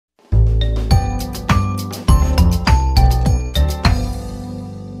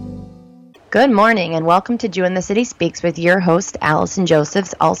Good morning and welcome to Jew in the City Speaks with your host, Allison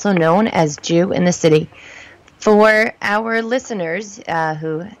Josephs, also known as Jew in the City. For our listeners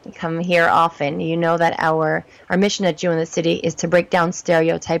who come here often, you know that our mission at Jew in the City is to break down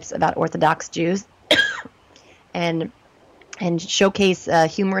stereotypes about Orthodox Jews and showcase a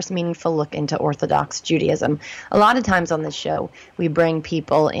humorous, meaningful look into Orthodox Judaism. A lot of times on this show, we bring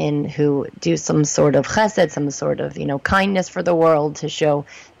people in who do some sort of chesed, some sort of, kindness for the world to show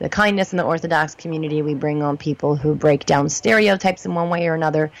the kindness in the Orthodox community. We bring on people who break down stereotypes in one way or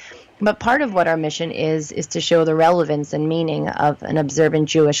another. But part of what our mission is to show the relevance and meaning of an observant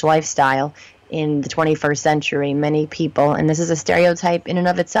Jewish lifestyle in the 21st century. Many people, and this is a stereotype in and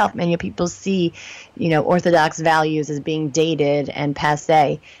of itself, many people see, Orthodox values as being dated and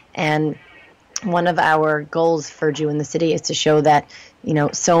passé. And one of our goals for Jew in the City is to show that,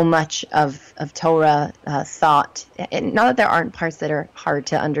 so much of Torah thought, and not that there aren't parts that are hard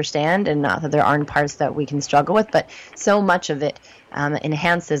to understand and not that there aren't parts that we can struggle with, but so much of it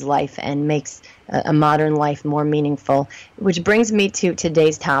enhances life and makes a modern life more meaningful, which brings me to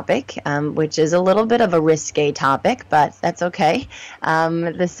today's topic, which is a little bit of a risque topic, but that's okay.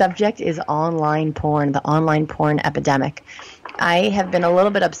 The subject is online porn, the online porn epidemic. I have been a little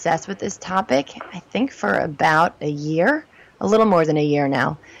bit obsessed with this topic, I think for about a year, a little more than a year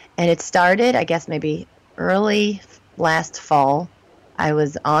now. And it started, I guess, maybe early last fall. I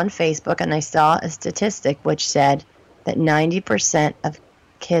was on Facebook and I saw a statistic which said that 90% of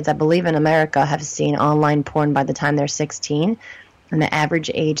kids, I believe in America, have seen online porn by the time they're 16, and the average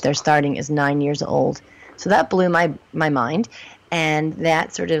age they're starting is 9 years old. So that blew my mind, and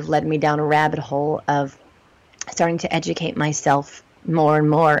that sort of led me down a rabbit hole of starting to educate myself more and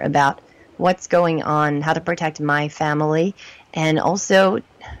more about what's going on, how to protect my family, and also,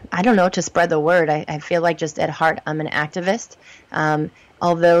 to spread the word. I feel like just at heart I'm an activist.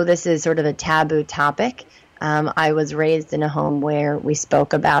 Although this is sort of a taboo topic, I was raised in a home where we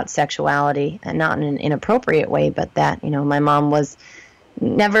spoke about sexuality, and not in an inappropriate way, but that, my mom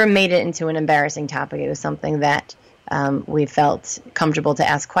never made it into an embarrassing topic. It was something that we felt comfortable to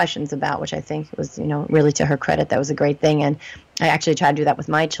ask questions about, which I think was, really to her credit. That was a great thing. And I actually try to do that with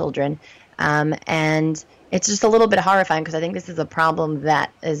my children. And it's just a little bit horrifying because I think this is a problem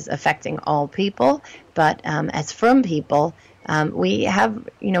that is affecting all people. But as frum people, we have,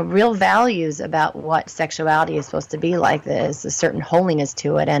 real values about what sexuality is supposed to be like. There's a certain holiness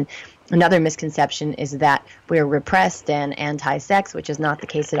to it. And another misconception is that we're repressed and anti-sex, which is not the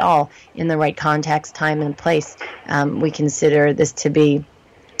case at all. In the right context, time, and place, we consider this to be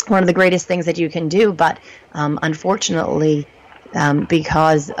one of the greatest things that you can do. But unfortunately,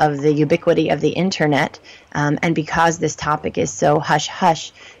 because of the ubiquity of the internet, and because this topic is so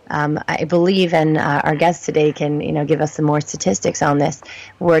hush-hush, I believe, and our guest today can, give us some more statistics on this.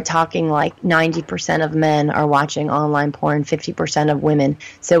 We're talking like 90% of men are watching online porn, 50% of women.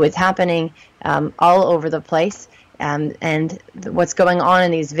 So it's happening all over the place. And what's going on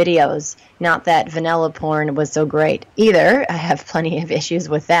in these videos, not that vanilla porn was so great either. I have plenty of issues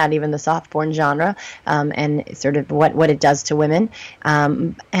with that, even the soft porn genre, and sort of what it does to women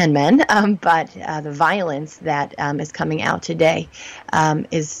and men. But the violence that is coming out today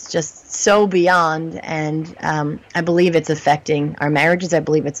is just so beyond, and I believe it's affecting our marriages. I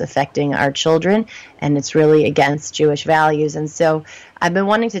believe it's affecting our children, and it's really against Jewish values. And so I've been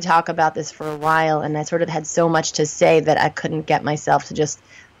wanting to talk about this for a while, and I sort of had so much to say that I couldn't get myself to just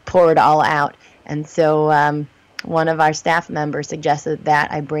pour it all out. And so one of our staff members suggested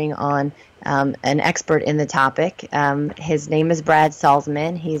that I bring on an expert in the topic. His name is Brad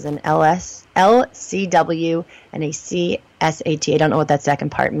Salzman. He's an LCSW and a CSAT. I don't know what that second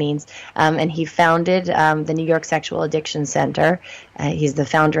part means. And he founded the New York Sexual Addiction Center. He's the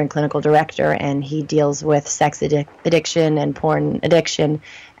founder and clinical director, and he deals with sex addiction and porn addiction.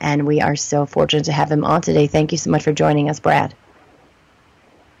 And we are so fortunate to have him on today. Thank you so much for joining us, Brad.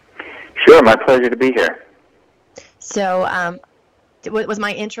 Sure, my pleasure to be here. So, was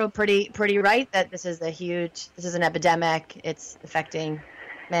my intro pretty right? That this is an epidemic. It's affecting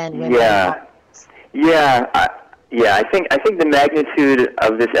men, women. Yeah. I think the magnitude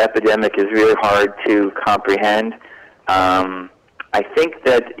of this epidemic is really hard to comprehend. I think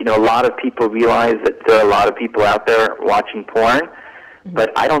that a lot of people realize that there are a lot of people out there watching porn,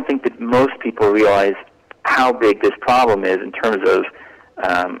 but I don't think that most people realize how big this problem is in terms of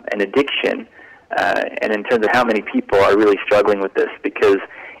an addiction. And in terms of how many people are really struggling with this, because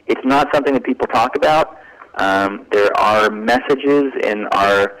it's not something that people talk about. There are messages in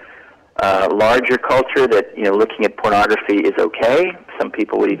our larger culture that looking at pornography is okay. Some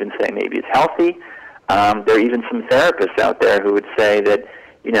people would even say maybe it's healthy. There are even some therapists out there who would say that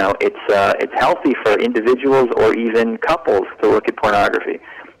it's healthy for individuals or even couples to look at pornography.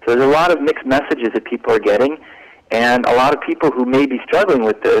 So there's a lot of mixed messages that people are getting, and a lot of people who may be struggling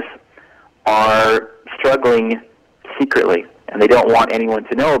with this are struggling secretly, and they don't want anyone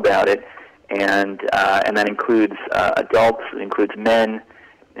to know about it. And that includes adults, it includes men,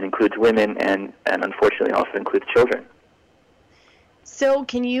 it includes women, and unfortunately also includes children. So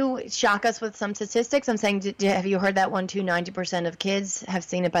can you shock us with some statistics? I'm saying, have you heard that 90% of kids have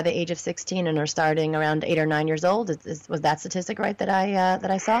seen it by the age of 16 and are starting around 8 or 9 years old? Was that statistic right that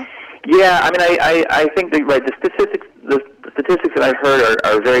I saw? Yeah, I mean, I think that, right, the statistics that I've heard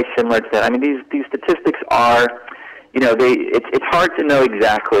are very similar to that. I mean, these statistics are, it's hard to know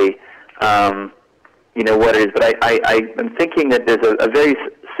exactly, what it is. But I'm thinking that there's a very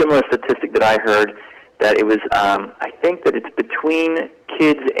similar statistic that I heard, that it was, I think that it's between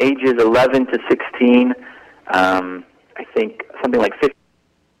kids ages 11 to 16, I think something like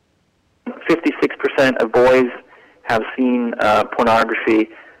 56% of boys have seen pornography,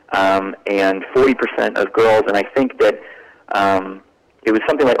 and 40% of girls, and I think that it was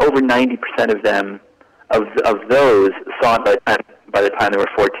something like over 90% of them, of those, saw it by the time they were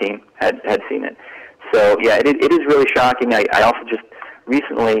 14, had seen it. So, yeah, it is really shocking. I also just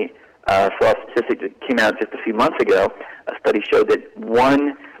recently saw a statistic that came out just a few months ago. A study showed that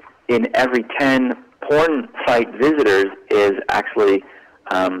 1 in every 10 porn site visitors is actually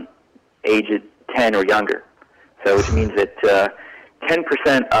age 10 or younger. So which means that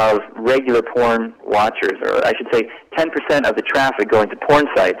 10% of regular porn watchers, or I should say 10% of the traffic going to porn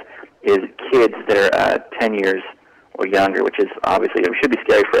sites is kids that are 10 years or younger, which is obviously, it should be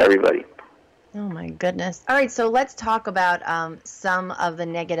scary for everybody. Oh, my goodness. All right, so let's talk about some of the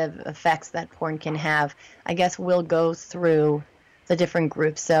negative effects that porn can have. I guess we'll go through the different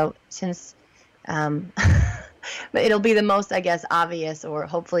groups. So since it'll be the most, I guess, obvious, or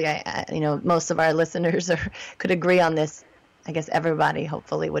hopefully, most of our listeners could agree on this. I guess everybody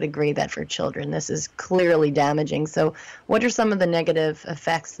hopefully would agree that for children, this is clearly damaging. So what are some of the negative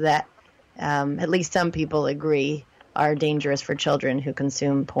effects that at least some people agree are dangerous for children who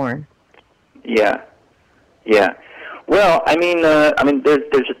consume porn? Yeah. Well, I mean,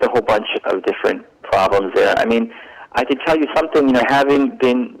 there's just a whole bunch of different problems there. I mean, I could tell you something, having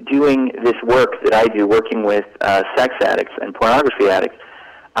been doing this work that I do, working with sex addicts and pornography addicts,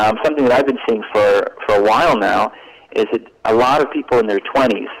 something that I've been seeing for a while now is that a lot of people in their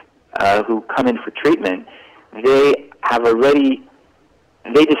 20s who come in for treatment, they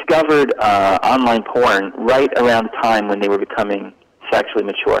discovered online porn right around the time when they were becoming sexually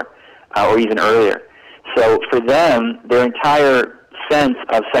mature, or even earlier. So for them, their entire sense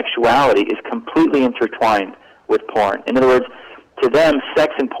of sexuality is completely intertwined with porn. In other words, to them,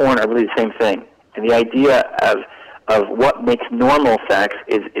 sex and porn are really the same thing. And the idea of what makes normal sex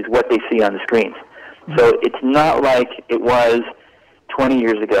is what they see on the screens. So it's not like it was 20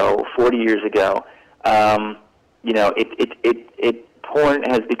 years ago, 40 years ago. Porn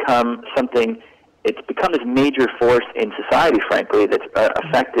has become something. It's become this major force in society, frankly, that's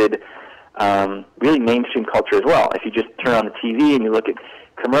affected really mainstream culture as well. If you just turn on the TV and you look at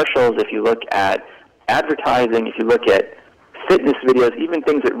commercials, if you look at advertising, if you look at fitness videos, even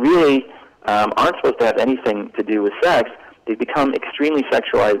things that really aren't supposed to have anything to do with sex, they become extremely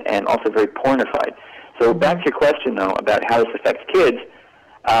sexualized and also very pornified. So back to your question, though, about how this affects kids,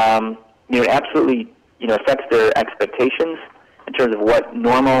 it absolutely affects their expectations in terms of what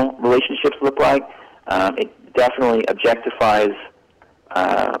normal relationships look like. It definitely objectifies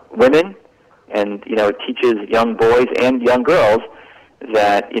women, and it teaches young boys and young girls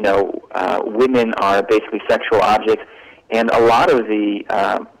that women are basically sexual objects, and a lot of the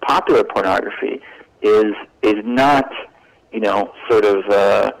popular pornography is not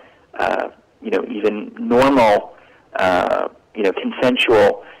even normal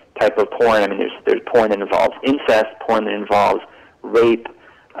consensual type of porn. I mean, there's porn that involves incest, porn that involves rape,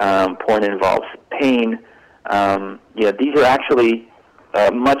 porn that involves pain. These are actually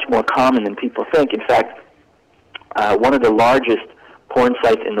much more common than people think. In fact, one of the largest porn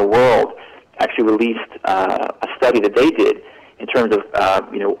sites in the world actually released a study that they did in terms of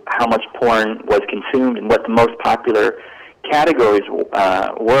how much porn was consumed and what the most popular categories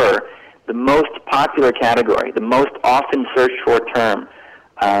were. The most popular category, the most often searched for term,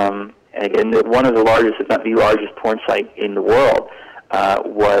 and one of the largest, if not the largest, porn site in the world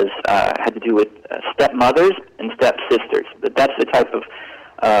had to do with stepmothers and stepsisters. That's the type of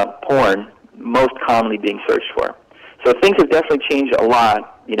porn most commonly being searched for. So things have definitely changed a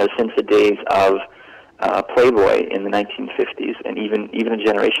lot, since the days of Playboy in the 1950s, and even a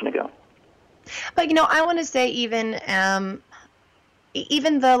generation ago. But I want to say even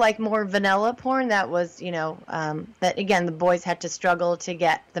even the like more vanilla porn that was, that again, the boys had to struggle to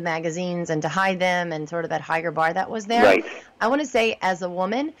get the magazines and to hide them and sort of that higher bar that was there. Right. I want to say as a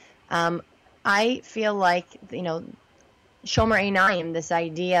woman, I feel like, Shomer Einayim, this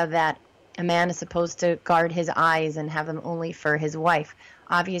idea that a man is supposed to guard his eyes and have them only for his wife.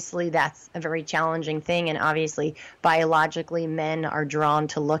 Obviously, that's a very challenging thing, and obviously, biologically, men are drawn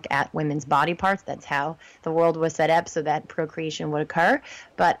to look at women's body parts. That's how the world was set up, so that procreation would occur.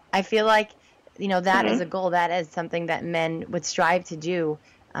 But I feel like, that is a goal. That is something that men would strive to do,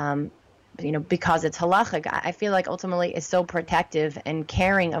 because it's halachic. I feel like ultimately it's so protective and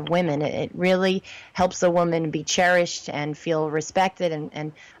caring of women. It really helps a woman be cherished and feel respected.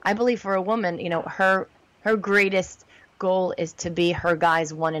 And I believe for a woman, her greatest goal is to be her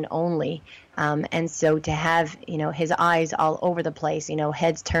guy's one and only. And so to have, his eyes all over the place,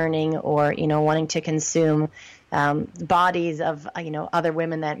 heads turning or, wanting to consume bodies of, other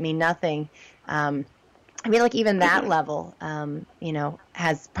women that mean nothing. I feel like even that level,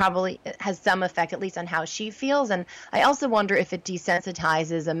 has some effect, at least on how she feels. And I also wonder if it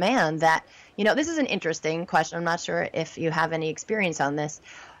desensitizes a man that, this is an interesting question. I'm not sure if you have any experience on this.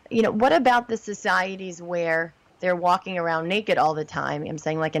 What about the societies where they're walking around naked all the time? I'm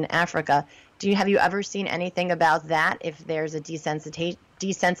saying like in Africa. Have you ever seen anything about that? If there's a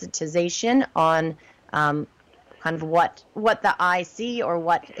desensitization on kind of what the eye see or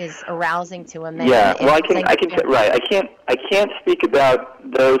what is arousing to a man? Yeah, well, I can right. I can't speak about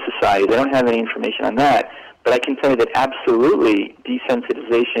those societies. I don't have any information on that, but I can tell you that absolutely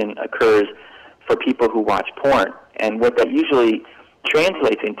desensitization occurs for people who watch porn, and what that usually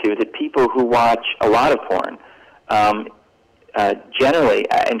translates into is that people who watch a lot of porn generally,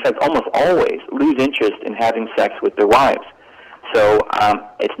 in fact, almost always, lose interest in having sex with their wives. So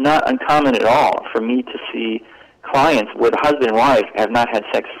it's not uncommon at all for me to see clients where the husband and wife have not had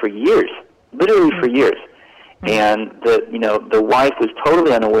sex for years, literally for years, and the wife was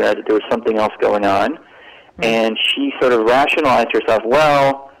totally unaware that there was something else going on, and she sort of rationalized herself.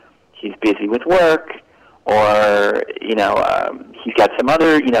 Well, he's busy with work, or he's got some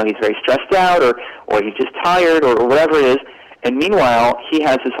other, he's very stressed out, or he's just tired, or whatever it is. And meanwhile, he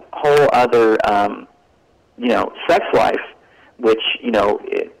has this whole other, sex life, which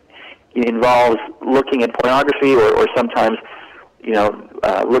it involves looking at pornography, or sometimes,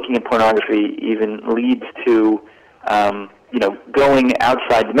 looking at pornography even leads to, going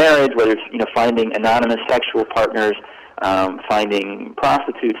outside the marriage, whether it's, finding anonymous sexual partners, finding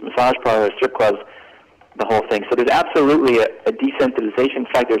prostitutes, massage parlors, strip clubs, the whole thing. So there's absolutely a desensitization. In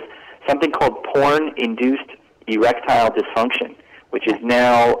fact, there's something called porn-induced erectile dysfunction, which is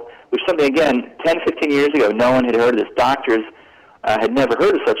something, again, 10, 15 years ago, no one had heard of this. Doctors had never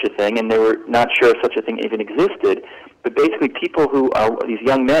heard of such a thing, and they were not sure if such a thing even existed. But basically, people who are these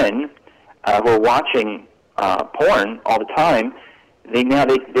young men who are watching porn all the time, they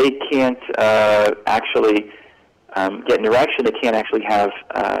can't actually get an erection. They can't actually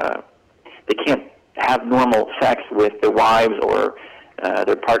have normal sex with their wives or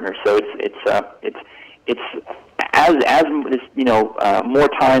their partners. So it's as more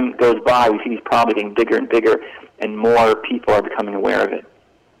time goes by, we see these problems getting bigger and bigger, and more people are becoming aware of it.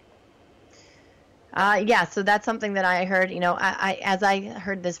 So that's something that I heard. As I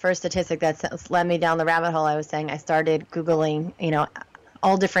heard this first statistic that led me down the rabbit hole, I was saying I started Googling,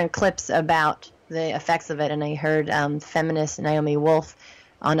 all different clips about the effects of it, and I heard feminist Naomi Wolf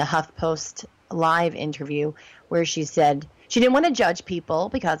on a HuffPost Live interview where she said she didn't want to judge people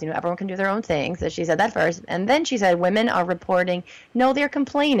because everyone can do their own thing. So she said that first, and then she said women are reporting, no, they're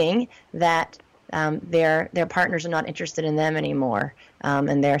complaining that their partners are not interested in them anymore,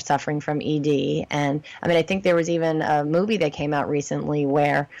 and they're suffering from ED. And I think there was even a movie that came out recently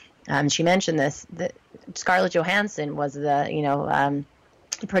where she mentioned this. That Scarlett Johansson was the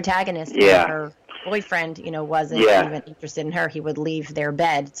protagonist. Yeah. Her boyfriend, wasn't even interested in her. He would leave their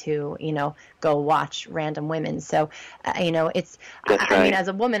bed to, go watch random women. So, it's, right. As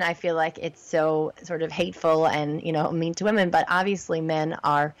a woman, I feel like it's so sort of hateful and, mean to women, but obviously men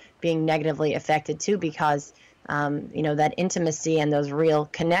are being negatively affected too because, that intimacy and those real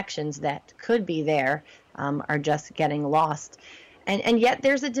connections that could be there are just getting lost. And yet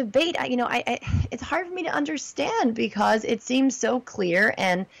there's a debate. It's hard for me to understand because it seems so clear.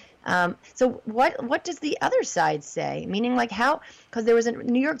 And so what does the other side say? Meaning, like, because there was a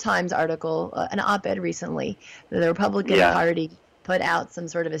New York Times article, an op-ed recently, the Republican Party put out some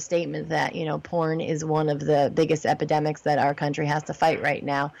sort of a statement that, porn is one of the biggest epidemics that our country has to fight right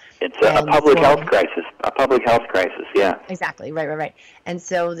now. It's a public health crisis. A public health crisis, yeah. Exactly, right. And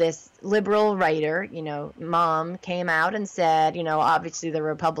so this liberal writer, mom, came out and said, obviously the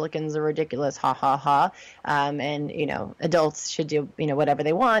Republicans are ridiculous, ha, ha, ha, and, adults should do, whatever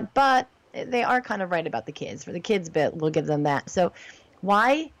they want, but they are kind of right about the kids. For the kids bit, we'll give them that. So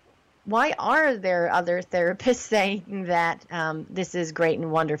why are there other therapists saying that this is great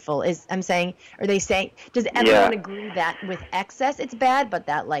and wonderful? Does everyone agree that with excess it's bad, but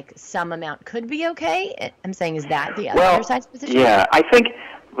that like some amount could be okay? I'm saying, is that the other side's position? Yeah, I think,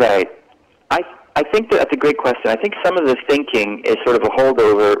 right. I think that's a great question. I think some of the thinking is sort of a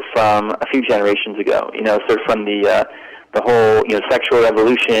holdover from a few generations ago, sort of from the whole, sexual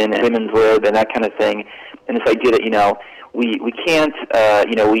revolution and women's lib and that kind of thing, and this idea that, we can't,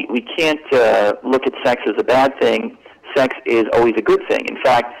 we can't look at sex as a bad thing. Sex is always a good thing. In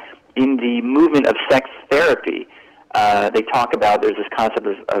fact, in the movement of sex therapy, they talk about, there's this concept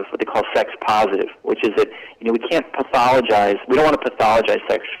of what they call sex positive, which is that, we can't pathologize, we don't want to pathologize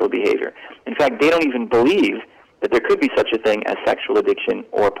sexual behavior. In fact, they don't even believe that there could be such a thing as sexual addiction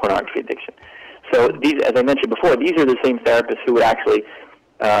or pornography addiction. So these, as I mentioned before, these are the same therapists who would actually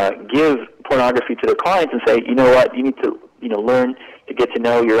give pornography to their clients and say, you know what, you need to, learn to get to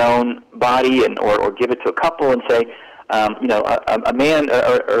know your own body, and or give it to a couple and say, a man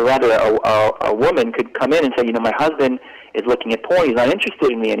or rather a woman could come in and say, my husband is looking at porn, he's not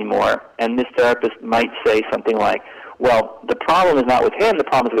interested in me anymore, and this therapist might say something like, well, the problem is not with him, the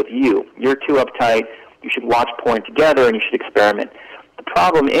problem is with you. You're too uptight, you should watch porn together and you should experiment. The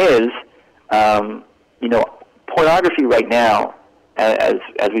problem is, pornography right now,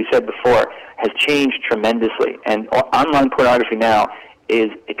 as we said before, has changed tremendously, and online pornography now is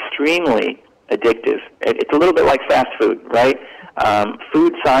extremely addictive. It's a little bit like fast food, right?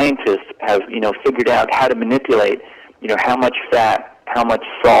 Food scientists have, figured out how to manipulate, how much fat, how much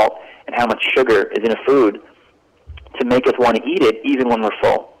salt, and how much sugar is in a food to make us want to eat it even when we're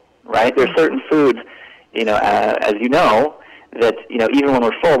full, right? There are certain foods, as you know, that, even when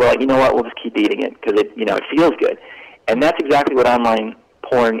we're full, we're like, you know what, we'll just keep eating it because it, it feels good. And that's exactly what online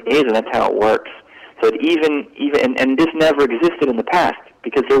porn is, and that's how it works. So that and this never existed in the past,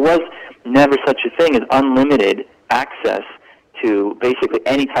 because there was never such a thing as unlimited access to basically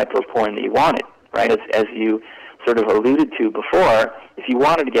any type of porn that you wanted, right? As you sort of alluded to before, if you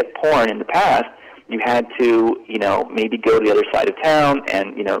wanted to get porn in the past, you had to, maybe go to the other side of town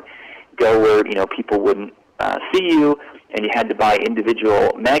and, go where, people wouldn't see you, and you had to buy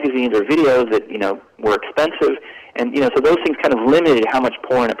individual magazines or videos that, were expensive. And, so those things kind of limited how much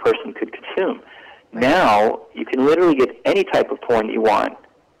porn a person could consume. Right. Now, you can literally get any type of porn that you want,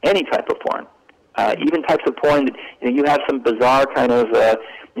 any type of porn. Even types of porn that, you have some bizarre kind of,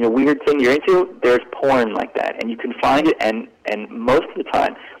 weird thing you're into, there's porn like that. And you can find it, and most of the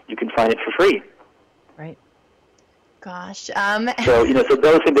time, you can find it for free. Right. Gosh. So, so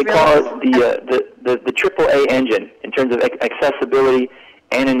those things, they call it the AAA engine in terms of accessibility,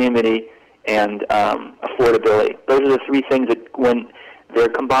 anonymity, and affordability. Those are the three things that, when they're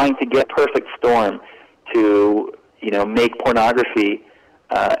combined to get perfect storm to, make pornography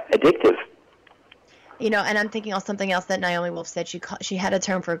addictive. And I'm thinking of something else that Naomi Wolf said. She had a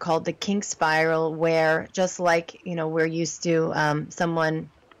term for it called the kink spiral, where just like, we're used to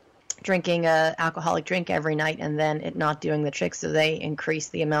someone drinking a alcoholic drink every night and then it not doing the trick, so they increase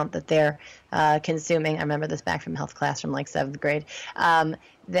the amount that they're consuming. I remember this back from health class from like 7th grade.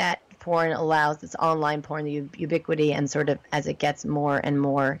 That porn allows, this online porn, the ubiquity, and sort of as it gets more and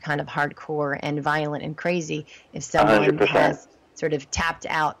more kind of hardcore and violent and crazy, if someone 100%. has sort of tapped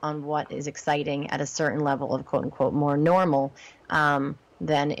out on what is exciting at a certain level of quote unquote more normal,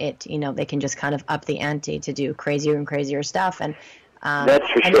 then it, they can just kind of up the ante to do crazier and crazier stuff. And that's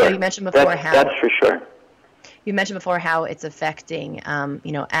for sure. You mentioned before that's for sure. You mentioned before how it's affecting,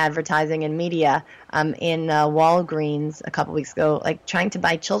 advertising and media. In Walgreens a couple weeks ago, like trying to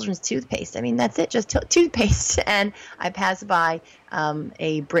buy children's toothpaste. I mean, that's it, just toothpaste. And I passed by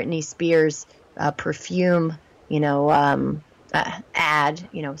a Britney Spears perfume, ad,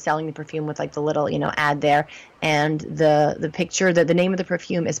 selling the perfume with like the little, ad there. And the picture, the name of the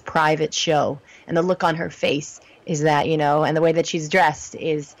perfume is Private Show. And the look on her face is that, and the way that she's dressed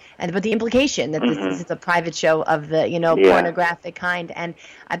is, but the implication that this is a private show of the, pornographic kind. And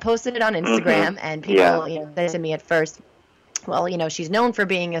I posted it on Instagram, and people, they said to me at first, well, she's known for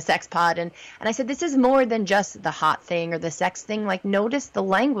being a sex pot. And I said, this is more than just the hot thing or the sex thing. Like, notice the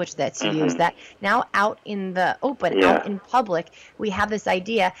language that's used, that now out in the open, out in public, we have this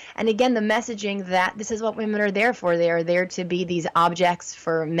idea. And again, the messaging that this is what women are there for. They are there to be these objects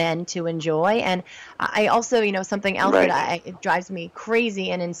for men to enjoy. And I also, something else that it drives me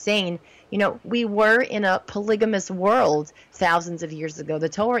crazy and insane. We were in a polygamous world thousands of years ago. The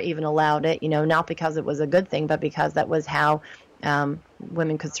Torah even allowed it, not because it was a good thing, but because that was how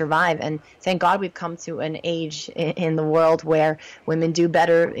women could survive. And thank God we've come to an age in the world where women do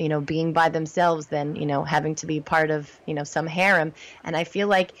better, being by themselves than, having to be part of, some harem. And I feel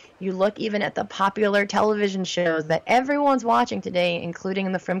like you look even at the popular television shows that everyone's watching today, including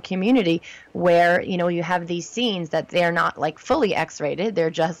in the frum community, where, you have these scenes that they're not like fully X-rated.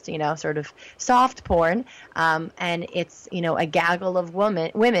 They're just, sort of soft porn. And it's, a gaggle of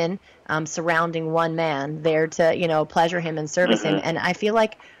women surrounding one man there to, pleasure him and service him. And I feel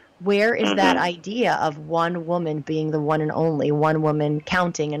like, where is that idea of one woman being the one and only, one woman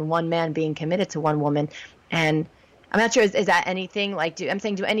counting, and one man being committed to one woman? And I'm not sure, is that anything like, do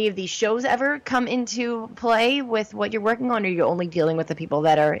any of these shows ever come into play with what you're working on, or you're only dealing with the people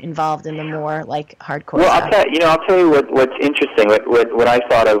that are involved in the more like hardcore stuff? I'll tell you what's interesting, what I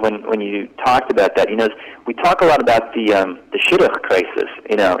thought of when you talked about that. We talk a lot about the shidduch crisis,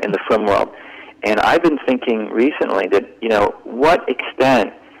 in the frum world. And I've been thinking recently that, what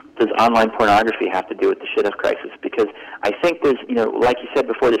extent does online pornography have to do with the shidduch crisis? Because I think there's, like you said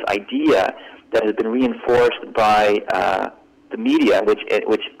before, this idea that has been reinforced by the media,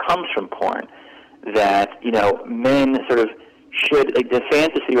 which comes from porn, that, men sort of should, like, the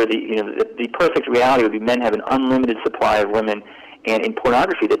fantasy or the perfect reality would be men have an unlimited supply of women. And in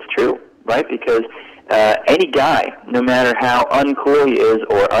pornography, that's true, right? Because any guy, no matter how uncool he is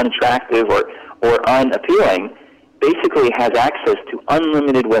or unattractive or unappealing, basically has access to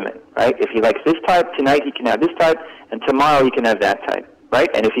unlimited women, right? If he likes this type, tonight he can have this type, and tomorrow he can have that type, right?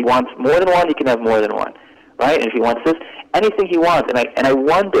 And if he wants more than one, he can have more than one, right? And if he wants this, anything he wants. And I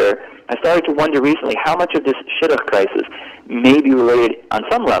started to wonder recently how much of this shidduch crisis may be related on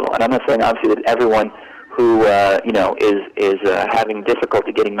some level. And I'm not saying, obviously, that everyone who, is having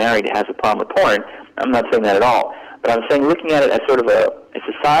difficulty getting married has a problem with porn. I'm not saying that at all. But I'm saying, looking at it at sort of a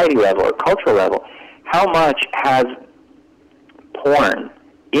society level or cultural level, how much has porn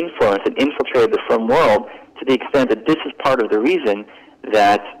influenced and infiltrated the frum world to the extent that this is part of the reason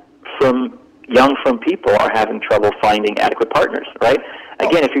that young frum people are having trouble finding adequate partners, right?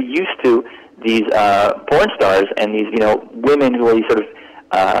 Again, if you're used to these porn stars and these, women who are these sort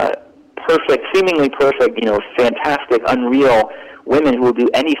of perfect, seemingly perfect, fantastic, unreal women who will do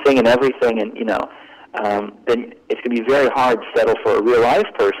anything and everything, and, then it's going to be very hard to settle for a real life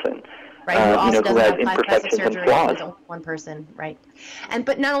person. Right, who also who has imperfections and flaws. One person, right?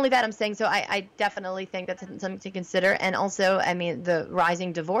 But not only that, I'm saying, so I definitely think that's something to consider. And also, I mean, the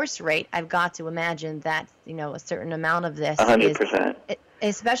rising divorce rate, I've got to imagine that, a certain amount of this 100%. is,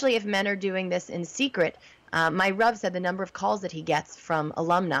 especially if men are doing this in secret. My Rav said the number of calls that he gets from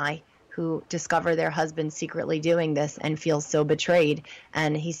alumni who discover their husband secretly doing this and feel so betrayed.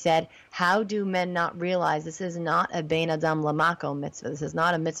 And he said, how do men not realize this is not a Bein Adam Lamako mitzvah? This is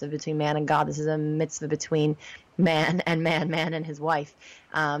not a mitzvah between man and God. This is a mitzvah between man and his wife.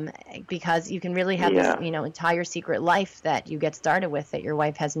 Because you can really have this, entire secret life that you get started with that your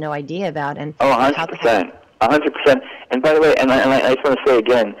wife has no idea about. And 100%. 100%. And by the way, and I just want to say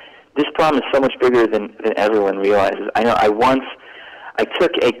again, this problem is so much bigger than everyone realizes. I know I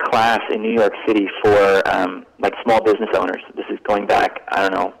took a class in New York City for like small business owners. This is going back,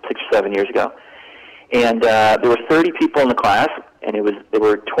 6 or 7 years ago. And there were 30 people in the class, and there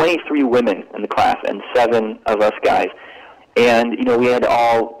were 23 women in the class and 7 of us guys. And, we had to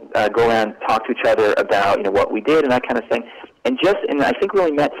all go around and talk to each other about, what we did and that kind of thing. And I think we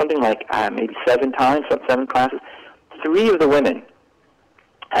only met something like maybe 7 times, 7 classes. 3 of the women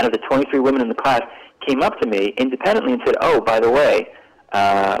out of the 23 women in the class came up to me independently and said, oh, by the way,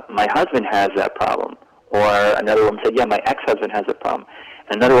 my husband has that problem. Or another woman said, yeah, my ex-husband has that problem.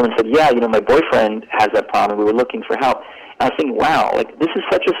 And another woman said, yeah, my boyfriend has that problem. We were looking for help. And I think, wow, like this is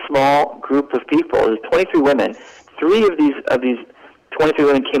such a small group of people. There's 23 women. 3 of these 23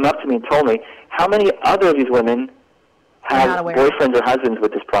 women came up to me and told me how many other of these women have boyfriends or husbands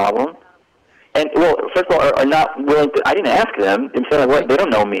with this problem. And, well, first of all, are not willing to, I didn't ask them. They said, they don't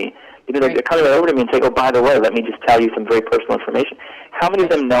know me. They're coming over to me and say, oh, by the way, let me just tell you some very personal information. How many of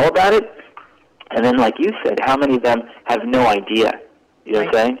them know about it? And then, like you said, how many of them have no idea? You know what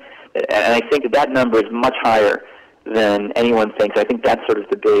I'm saying? And I think that number is much higher than anyone thinks. I think that's sort of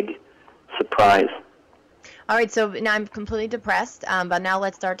the big surprise. All right, so now I'm completely depressed, but now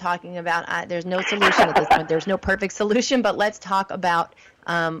let's start talking about, there's no solution at this point. There's no perfect solution, but let's talk about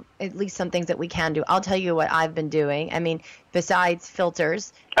at least some things that we can do. I'll tell you what I've been doing. I mean, besides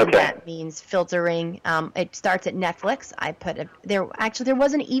filters, and that means filtering. It starts at Netflix. I put there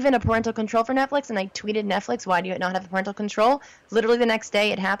wasn't even a parental control for Netflix, and I tweeted Netflix, why do you not have a parental control? Literally the next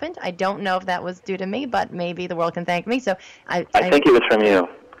day it happened. I don't know if that was due to me, but maybe the world can thank me. So I think it was from you.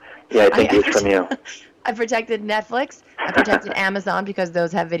 Yeah, I think it was from you. I protected Netflix. I protected Amazon because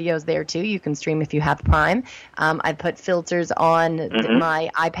those have videos there too. You can stream if you have Prime. I put filters on my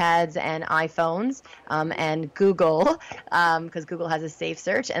iPads and iPhones and Google because Google has a safe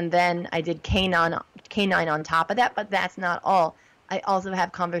search. And then I did canine on top of that, but that's not all. I also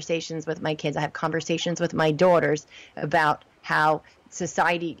have conversations with my kids. I have conversations with my daughters about how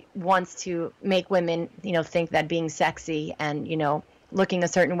society wants to make women, think that being sexy and, looking a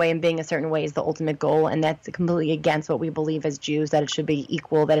certain way and being a certain way is the ultimate goal, and that's completely against what we believe as Jews, that it should be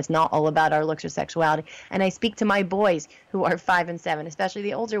equal, that it's not all about our looks or sexuality. And I speak to my boys who are 5 and 7, especially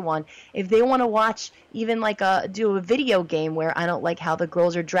the older one. If they want to watch even do a video game where I don't like how the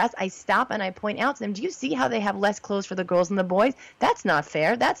girls are dressed, I stop and I point out to them, do you see how they have less clothes for the girls than the boys? That's not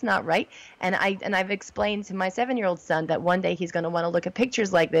fair. That's not right. And I've explained to my 7-year-old son that one day he's going to want to look at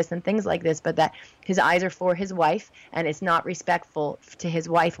pictures like this and things like this, but that his eyes are for his wife, and it's not respectful to his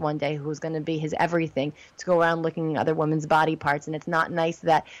wife one day, who's going to be his everything, to go around looking at other women's body parts. And it's not nice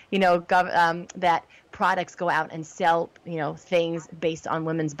that that products go out and sell things based on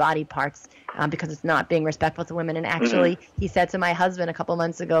women's body parts because it's not being respectful to women. And actually, he said to my husband a couple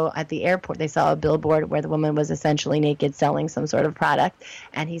months ago at the airport, they saw a billboard where the woman was essentially naked selling some sort of product,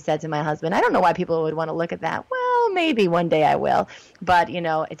 and he said to my husband, I don't know why people would want to look at that. Well, maybe one day I will, but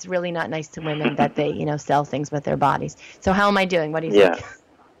it's really not nice to women that they sell things with their bodies. So how am I doing? What do you think?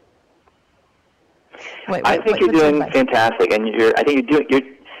 I think you're doing fantastic, and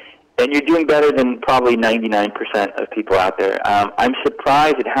you're doing better than probably 99% of people out there. I'm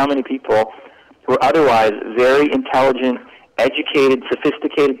surprised at how many people who are otherwise very intelligent, educated,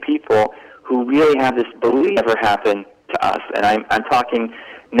 sophisticated people who really have this belief never happened to us. And I'm talking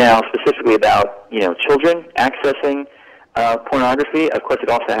now specifically about children accessing pornography. Of course, it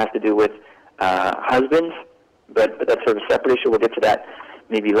also has to do with husbands, but that's sort of a separate issue. We'll get to that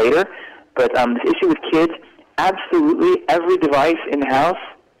maybe later. But this issue with kids, absolutely every device in the house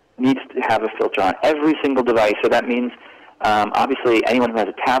needs to have a filter on, every single device. So that means obviously anyone who has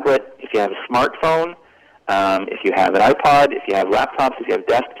a tablet, if you have a smartphone, if you have an iPod, if you have laptops, if you have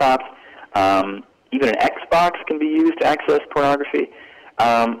desktops, even an Xbox can be used to access pornography.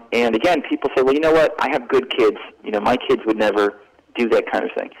 And again, people say, well, you know what, I have good kids. My kids would never do that kind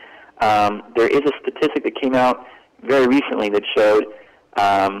of thing. There is a statistic that came out very recently that showed,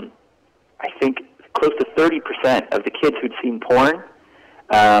 I think, close to 30% of the kids who'd seen porn,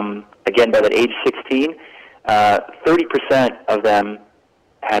 again, by that age 16, 30% of them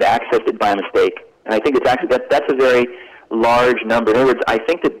had accessed it by mistake. And I think it's actually that's a very large number. In other words, I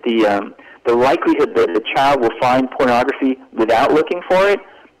think that the likelihood that the child will find pornography without looking for it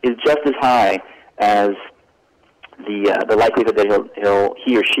is just as high as the likelihood that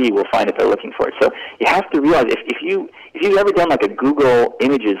he or she will find it they're looking for it. So you have to realize if you've ever done like a Google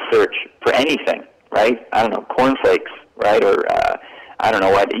Images search for anything, right? I don't know, cornflakes, right? Or I don't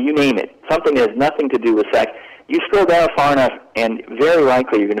know what, you name it, something that has nothing to do with sex. You scroll down far enough, and very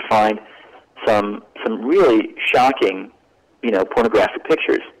likely you're going to find some really shocking, pornographic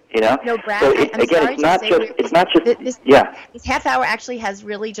pictures. No, Brad, so it's not just this half hour actually has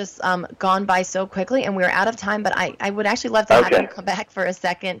really just gone by so quickly, and we're out of time, but I would actually love to have you come back for a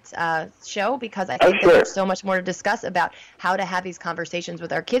second show, because I think that there's so much more to discuss about how to have these conversations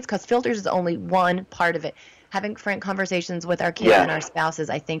with our kids, because filters is only one part of it. Having frank conversations with our kids and our spouses,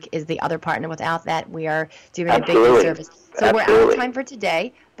 I think, is the other part, and without that, we are doing a big disservice. So we're out of time for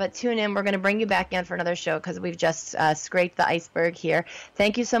today, but tune in. We're going to bring you back in for another show, because we've just scraped the iceberg here.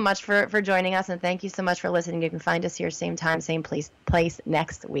 Thank you so much for joining us, and thank you so much for listening. You can find us here same time, same place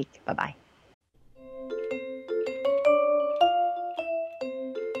next week. Bye-bye.